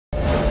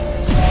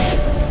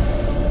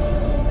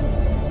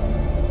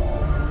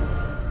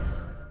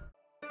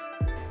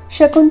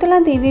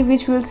Shakuntala Devi,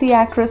 which will see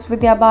actress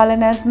Vidya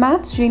Balan as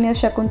maths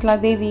genius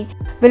Shakuntala Devi,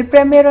 will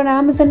premiere on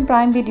Amazon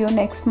Prime Video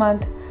next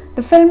month.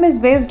 The film is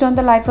based on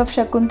the life of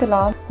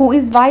Shakuntala, who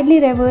is widely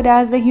revered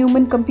as a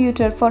human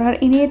computer for her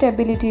innate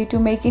ability to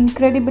make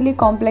incredibly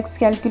complex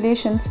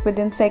calculations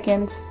within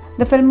seconds.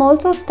 The film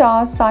also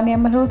stars Sania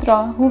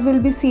Malhotra, who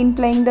will be seen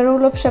playing the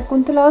role of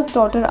Shakuntala's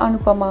daughter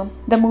Anupama.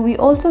 The movie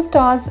also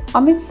stars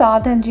Amit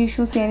Saad and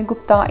Jishu Sen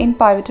Gupta in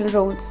pivotal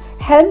roles.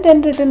 Helmed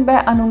and written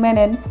by Anu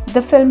Menon,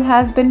 the film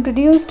has been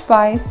produced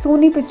by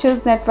Sony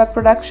Pictures Network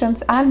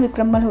Productions and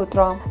Vikram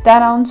Malhotra. The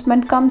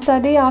announcement comes a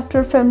day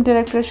after film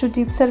director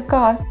Shujit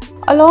Sarkar,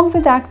 along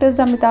with actors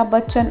Amitabh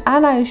Bachchan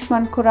and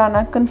Ayushmann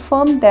Khurrana,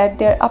 confirmed that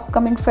their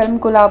upcoming film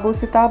Gulabo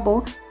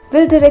Sitabo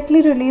will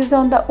directly release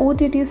on the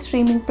OTT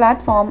streaming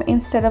platform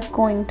instead of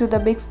going to the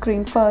big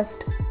screen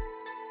first.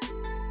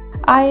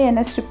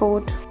 IANS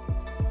report.